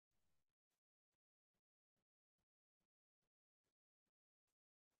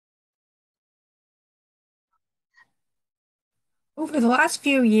Over the last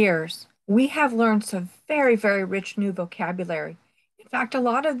few years, we have learned some very, very rich new vocabulary. In fact, a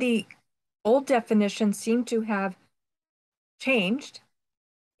lot of the old definitions seem to have changed,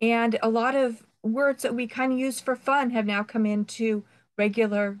 and a lot of words that we kind of use for fun have now come into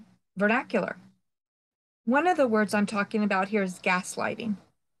regular vernacular. One of the words I'm talking about here is gaslighting.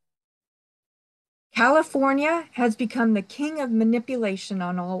 California has become the king of manipulation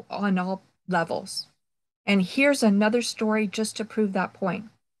on all levels. And here's another story just to prove that point.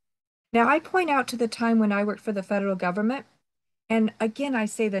 Now, I point out to the time when I worked for the federal government, and again, I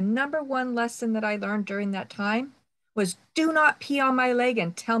say the number one lesson that I learned during that time was do not pee on my leg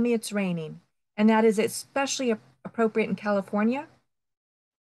and tell me it's raining. And that is especially appropriate in California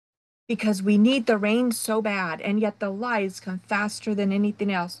because we need the rain so bad, and yet the lies come faster than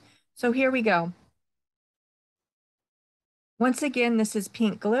anything else. So here we go. Once again, this is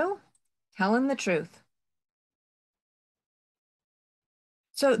Pink Glue, telling the truth.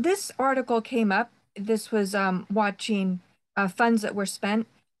 So this article came up. This was watching funds that were spent.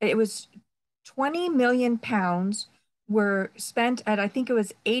 It was 20 million pounds were spent at, I think it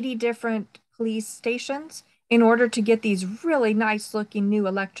was 80 different police stations in order to get these really nice looking new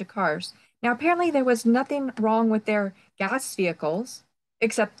electric cars. Now, apparently there was nothing wrong with their gas vehicles,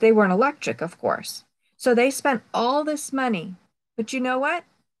 except they weren't electric, of course. So they spent all this money. But you know what?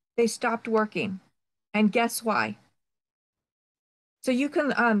 They stopped working. And guess why? So you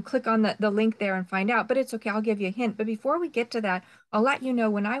can click on the link there and find out, but it's okay. I'll give you a hint. But before we get to that, I'll let you know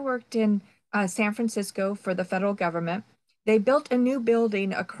when I worked in San Francisco for the federal government, they built a new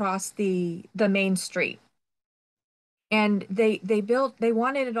building across the main street. And they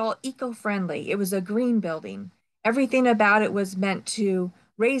wanted it all eco-friendly. It was a green building. Everything about it was meant to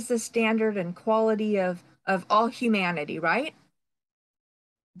raise the standard and quality of all humanity, right?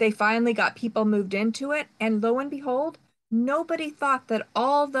 They finally got people moved into it, and lo and behold, nobody thought that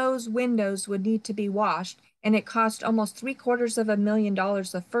all those windows would need to be washed, and it cost almost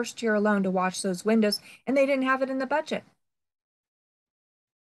 $750,000 the first year alone to wash those windows, and they didn't have it in the budget.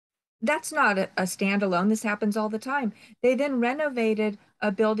 That's not a standalone. This happens all the time. They then renovated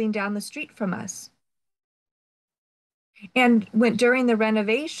a building down the street from us. And went during the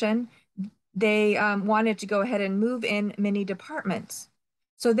renovation, they wanted to go ahead and move in many departments.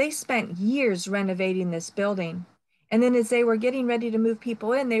 So they spent years renovating this building. And then as they were getting ready to move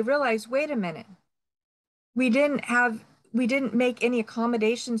people in, they realized, wait a minute, we didn't have we didn't make any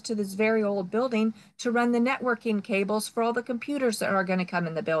accommodations to this very old building to run the networking cables for all the computers that are going to come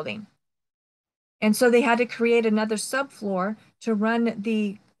in the building. And so they had to create another subfloor to run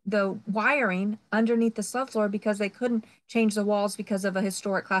the wiring underneath the subfloor because they couldn't change the walls because of a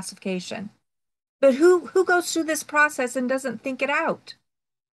historic classification. But who goes through this process and doesn't think it out?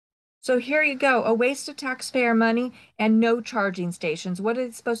 So here you go, a waste of taxpayer money and no charging stations. What are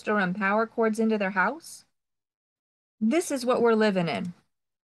they supposed to run power cords into their house? This is what we're living in.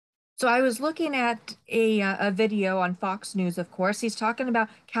 So I was looking at a video on Fox News, of course. He's talking about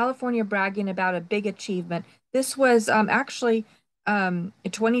California bragging about a big achievement. This was actually in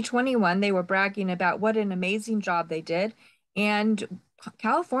 2021. They were bragging about what an amazing job they did. And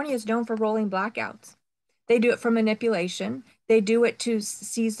California is known for rolling blackouts. They do it for manipulation. They do it to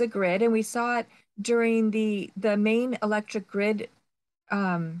seize the grid. And we saw it during the main electric grid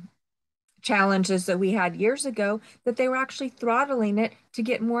um, challenges that we had years ago, that they were actually throttling it to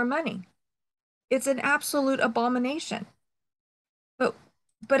get more money. It's an absolute abomination. But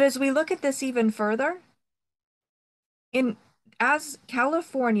but as we look at this even further, in as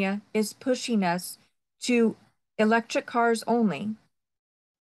California is pushing us to electric cars only,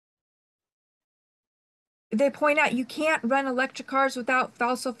 they point out you can't run electric cars without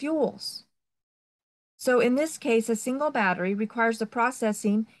fossil fuels. So in this case, a single battery requires the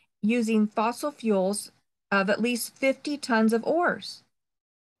processing using fossil fuels of at least 50 tons of ores.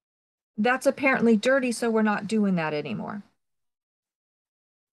 That's apparently dirty, so we're not doing that anymore.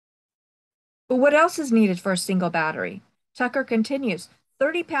 But what else is needed for a single battery? Tucker continues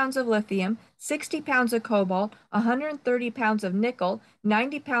 30 pounds of lithium, 60 pounds of cobalt, 130 pounds of nickel,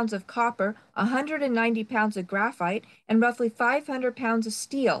 90 pounds of copper, 190 pounds of graphite, and roughly 500 pounds of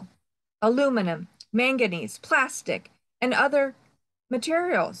steel, aluminum, manganese, plastic, and other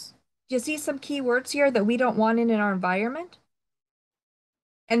materials. Do you see some key words here that we don't want in our environment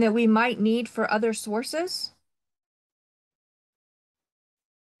and that we might need for other sources?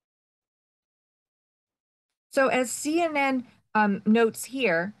 So, as CNN notes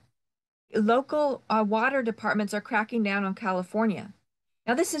here, local water departments are cracking down on California.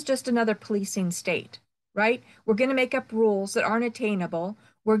 Now, this is just another policing state, right? We're going to make up rules that aren't attainable.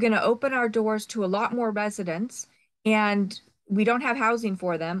 We're going to open our doors to a lot more residents, and We don't have housing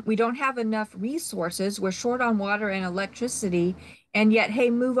for them. We don't have enough resources. We're short on water and electricity. And yet, hey,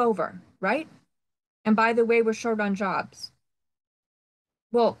 move over, right? And by the way, we're short on jobs.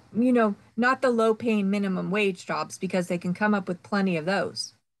 Well, not the low paying minimum wage jobs because they can come up with plenty of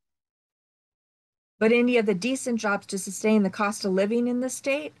those. But any of the decent jobs to sustain the cost of living in the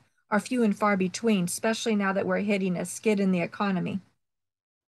state are few and far between, especially now that we're hitting a skid in the economy.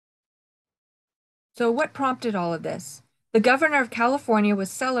 So, what prompted all of this? The governor of California was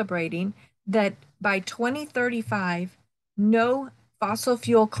celebrating that by 2035, no fossil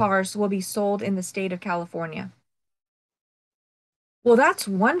fuel cars will be sold in the state of California. Well, that's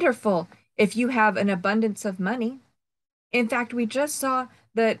wonderful if you have an abundance of money. In fact, we just saw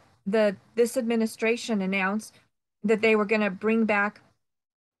that this administration announced that they were going to bring back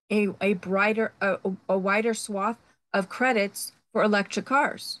a wider swath of credits for electric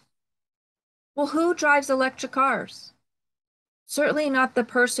cars. Well, who drives electric cars? Certainly not the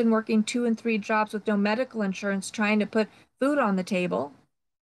person working two and three jobs with no medical insurance trying to put food on the table.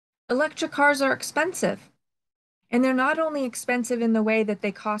 Electric cars are expensive, and they're not only expensive in the way that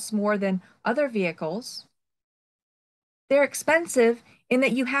they cost more than other vehicles, they're expensive in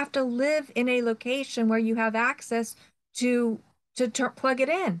that you have to live in a location where you have access to plug it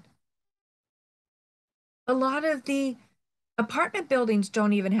in. A lot of the apartment buildings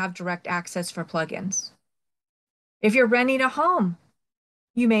don't even have direct access for plugins. If you're renting a home,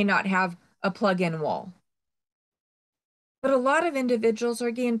 you may not have a plug-in wall. But a lot of individuals are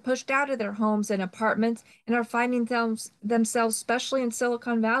getting pushed out of their homes and apartments and are finding themselves, especially in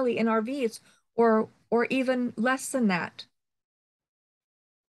Silicon Valley, in RVs or even less than that.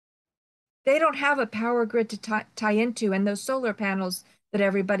 They don't have a power grid to tie into, and those solar panels that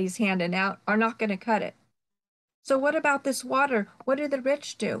everybody's handing out are not going to cut it. So what about this water? What do the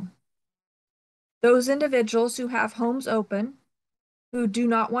rich do? Those individuals who have homes open, who do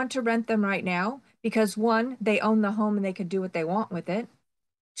not want to rent them right now because one, they own the home and they could do what they want with it.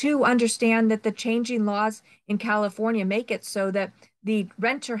 Two, understand that the changing laws in California make it so that the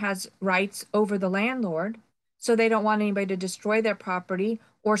renter has rights over the landlord, so they don't want anybody to destroy their property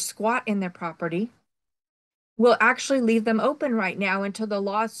or squat in their property. We'll actually leave them open right now until the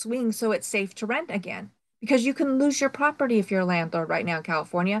law swings so it's safe to rent again. Because you can lose your property if you're a landlord right now in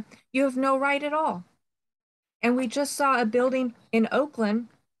California. You have no right at all. And we just saw a building in Oakland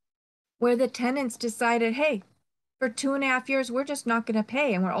where the tenants decided, hey, for 2.5 years, we're just not going to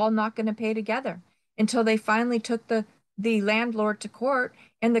pay, and we're all not going to pay together until they finally took the landlord to court,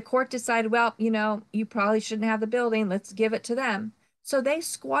 and the court decided, well, you probably shouldn't have the building. Let's give it to them. So they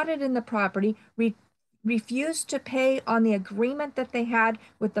squatted in the property, refused to pay on the agreement that they had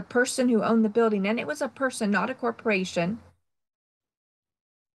with the person who owned the building, and it was a person, not a corporation.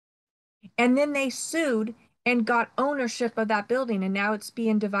 And then they sued and got ownership of that building, and now it's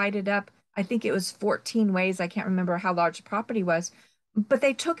being divided up. I think it was 14 ways. I can't remember how large the property was, but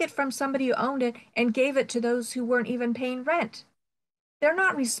they took it from somebody who owned it and gave it to those who weren't even paying rent. They're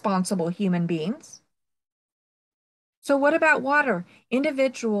not responsible human beings. So what about water?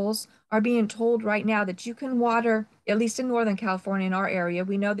 Individuals are being told right now that you can water, at least in Northern California, in our area,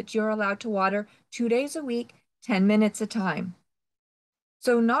 we know that you're allowed to water 2 days a week, 10 minutes a time.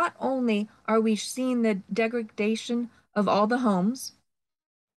 So not only are we seeing the degradation of all the homes,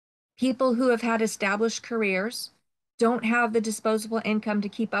 people who have had established careers don't have the disposable income to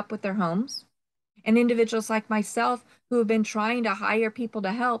keep up with their homes, and individuals like myself who have been trying to hire people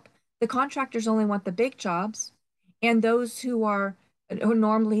to help, the contractors only want the big jobs, and those who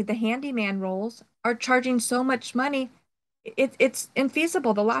normally the handyman roles are charging so much money, it's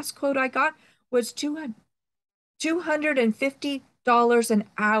infeasible. The last quote I got was $250 an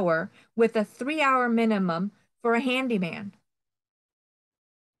hour with a 3 hour minimum for a handyman.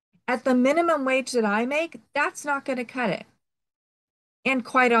 At the minimum wage that I make, that's not going to cut it. And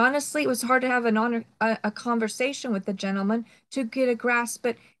quite honestly, it was hard to have a conversation with the gentleman to get a grasp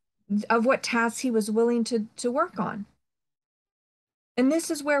of what tasks he was willing to work on. And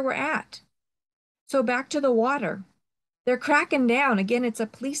this is where we're at. So back to the water. They're cracking down. Again, it's a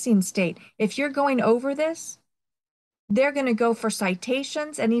policing state. If you're going over this, they're going to go for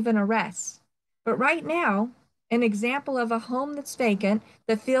citations and even arrests. But right now, an example of a home that's vacant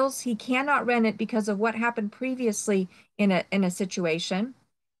that feels he cannot rent it because of what happened previously in a situation,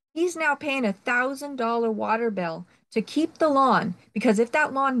 he's now paying $1,000 water bill to keep the lawn because if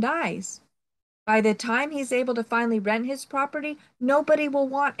that lawn dies, by the time he's able to finally rent his property, nobody will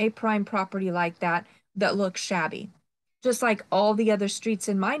want a prime property like that looks shabby. Just like all the other streets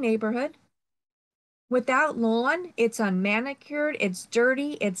in my neighborhood. Without lawn, it's unmanicured, it's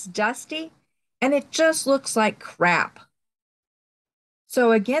dirty, it's dusty, and it just looks like crap.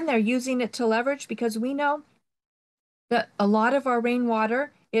 So again, they're using it to leverage because we know that a lot of our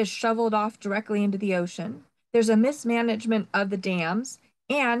rainwater is shoveled off directly into the ocean. There's a mismanagement of the dams.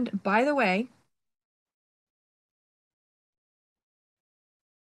 And by the way,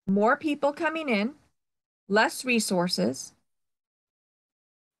 more people coming in, less resources,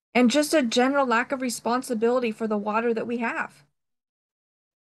 and just a general lack of responsibility for the water that we have.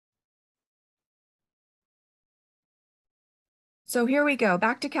 So here we go,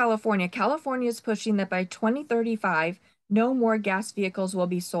 back to California. California is pushing that by 2035, no more gas vehicles will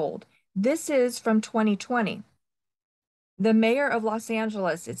be sold. This is from 2020. The mayor of Los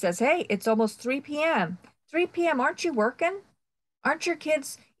Angeles, it says, hey, it's almost 3 p.m. 3 p.m., aren't you working? Aren't your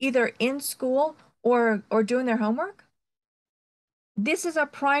kids either in school or doing their homework? This is a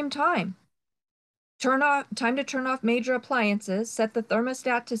prime time. Time to turn off major appliances, set the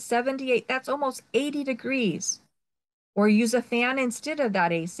thermostat to 78. That's almost 80 degrees. Or use a fan instead of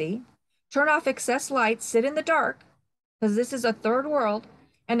that AC. Turn off excess lights, sit in the dark, because this is a third world,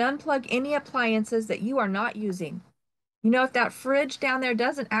 and unplug any appliances that you are not using. You know, if that fridge down there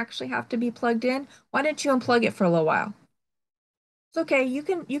doesn't actually have to be plugged in, why don't you unplug it for a little while? It's okay, you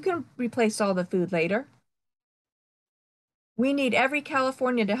can replace all the food later. We need every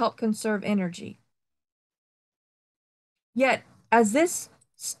Californian to help conserve energy. Yet, as this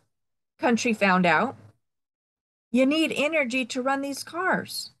country found out, you need energy to run these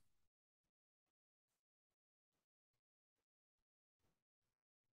cars.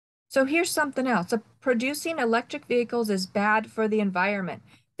 So here's something else. Producing electric vehicles is bad for the environment.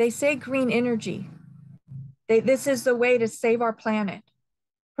 They say green energy. This is the way to save our planet.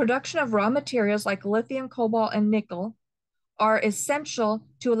 Production of raw materials like lithium, cobalt, and nickel are essential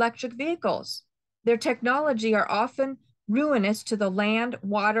to electric vehicles. Their technology are often ruinous to the land,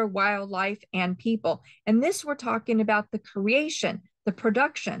 water, wildlife, and people. And this we're talking about the creation, the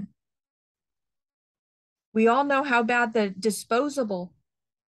production. We all know how bad the disposable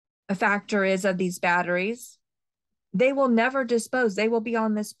factor is of these batteries. They will never dispose. They will be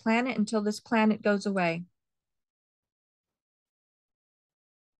on this planet until this planet goes away.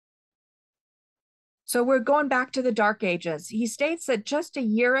 So we're going back to the Dark Ages. He states that just a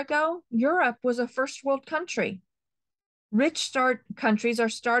year ago, Europe was a first world country. Rich start countries are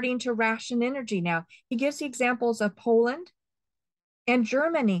starting to ration energy now. He gives the examples of Poland and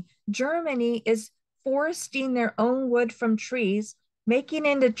Germany. Germany is foresting their own wood from trees, making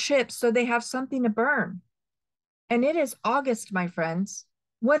into chips so they have something to burn. And it is August, my friends.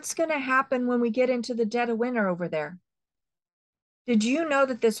 What's going to happen when we get into the dead of winter over there? Did you know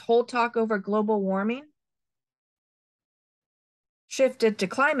that this whole talk over global warming shifted to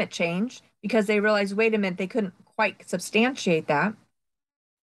climate change because they realized, wait a minute, they couldn't quite substantiate that?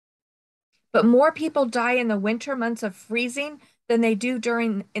 But more people die in the winter months of freezing than they do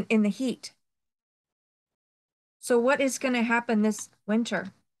in the heat. So what is going to happen this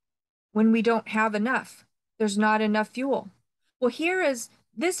winter when we don't have enough? There's not enough fuel. Well,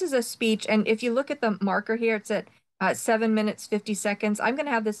 this is a speech, and if you look at the marker here, it's at 7 minutes, 50 seconds. I'm going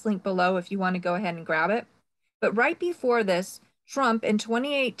to have this link below if you want to go ahead and grab it. But right before this, Trump in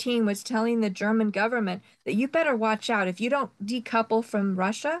 2018 was telling the German government that you better watch out. If you don't decouple from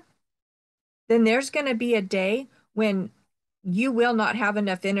Russia, then there's going to be a day when you will not have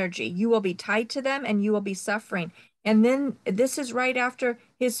enough energy. You will be tied to them and you will be suffering. And then this is right after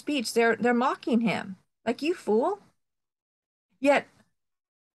his speech. They're mocking him. Like, you fool. Yet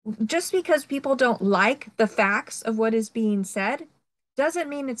just because people don't like the facts of what is being said doesn't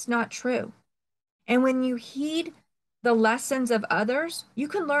mean it's not true. And when you heed the lessons of others, you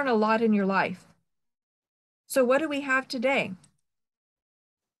can learn a lot in your life. So what do we have today?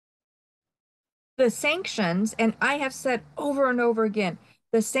 The sanctions, and I have said over and over again,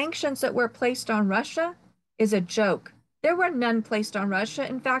 the sanctions that were placed on Russia is a joke. There were none placed on Russia.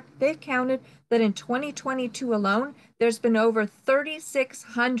 In fact, they've counted that in 2022 alone, there's been over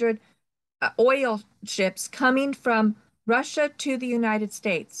 3,600 oil ships coming from Russia to the United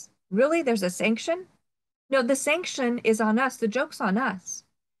States. Really? There's a sanction? No, the sanction is on us. The joke's on us.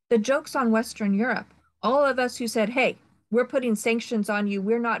 The joke's on Western Europe. All of us who said, hey, we're putting sanctions on you,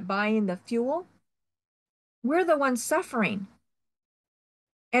 we're not buying the fuel, we're the ones suffering.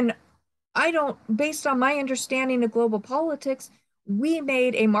 And based on my understanding of global politics, we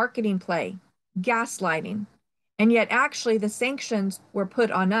made a marketing play, gaslighting. And yet, actually, the sanctions were put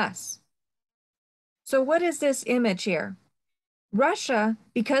on us. So, what is this image here? Russia,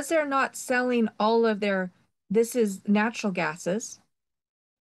 because they're not selling all of this is natural gases.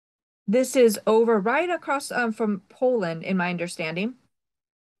 This is over right across from Poland, in my understanding.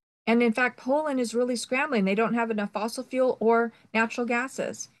 And in fact, Poland is really scrambling. They don't have enough fossil fuel or natural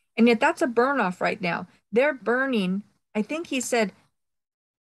gases. And yet that's a burn off right now. They're burning, I think he said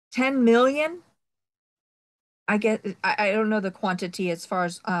 10 million. I don't know the quantity as far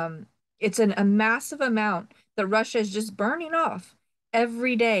as it's a massive amount that Russia is just burning off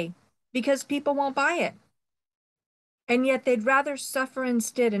every day because people won't buy it. And yet they'd rather suffer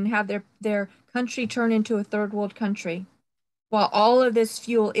instead and have their country turn into a third world country while all of this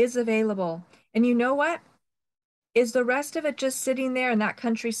fuel is available. And you know what? Is the rest of it just sitting there in that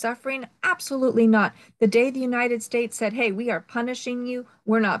country suffering? Absolutely not. The day the United States said, "Hey, we are punishing you.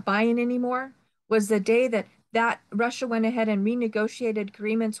 We're not buying anymore," was the day that Russia went ahead and renegotiated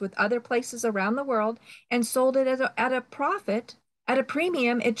agreements with other places around the world and sold it at a profit, at a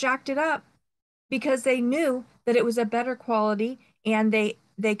premium. It jacked it up because they knew that it was a better quality and they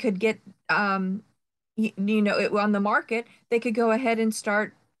could get it on the market. They could go ahead and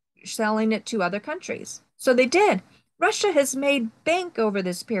start selling it to other countries. So they did. Russia has made bank over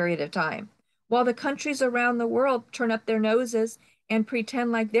this period of time, while the countries around the world turn up their noses and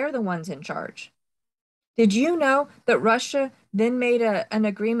pretend like they're the ones in charge. Did you know that Russia then made an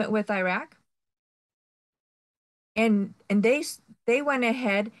agreement with Iraq? And they went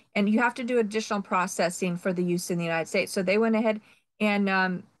ahead, and you have to do additional processing for the use in the United States. So they went ahead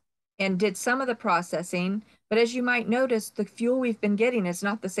and did some of the processing. But as you might notice, the fuel we've been getting is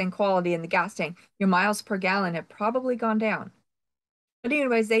not the same quality in the gas tank. Your miles per gallon have probably gone down. But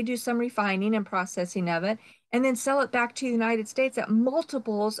anyways, they do some refining and processing of it and then sell it back to the United States at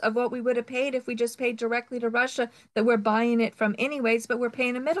multiples of what we would have paid if we just paid directly to Russia that we're buying it from anyways, but we're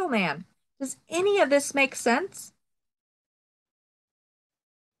paying a middleman. Does any of this make sense?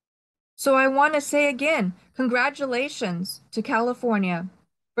 So I want to say again, congratulations to California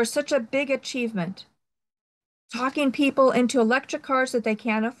for such a big achievement, talking people into electric cars that they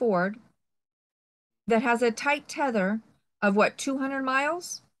can't afford, that has a tight tether of what, 200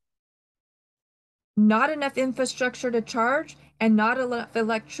 miles? Not enough infrastructure to charge and not enough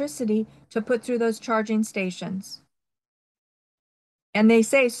electricity to put through those charging stations. And they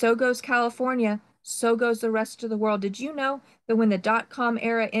say, so goes California, so goes the rest of the world. Did you know that when the dot-com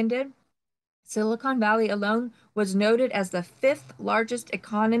era ended, Silicon Valley alone was noted as the fifth largest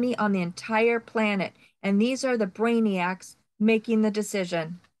economy on the entire planet? And these are the brainiacs making the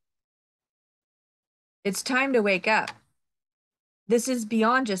decision. It's time to wake up. This is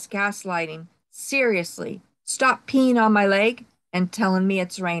beyond just gaslighting. Seriously, stop peeing on my leg and telling me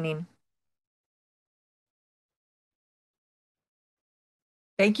it's raining.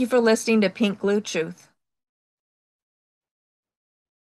 Thank you for listening to Pink Glue Truth.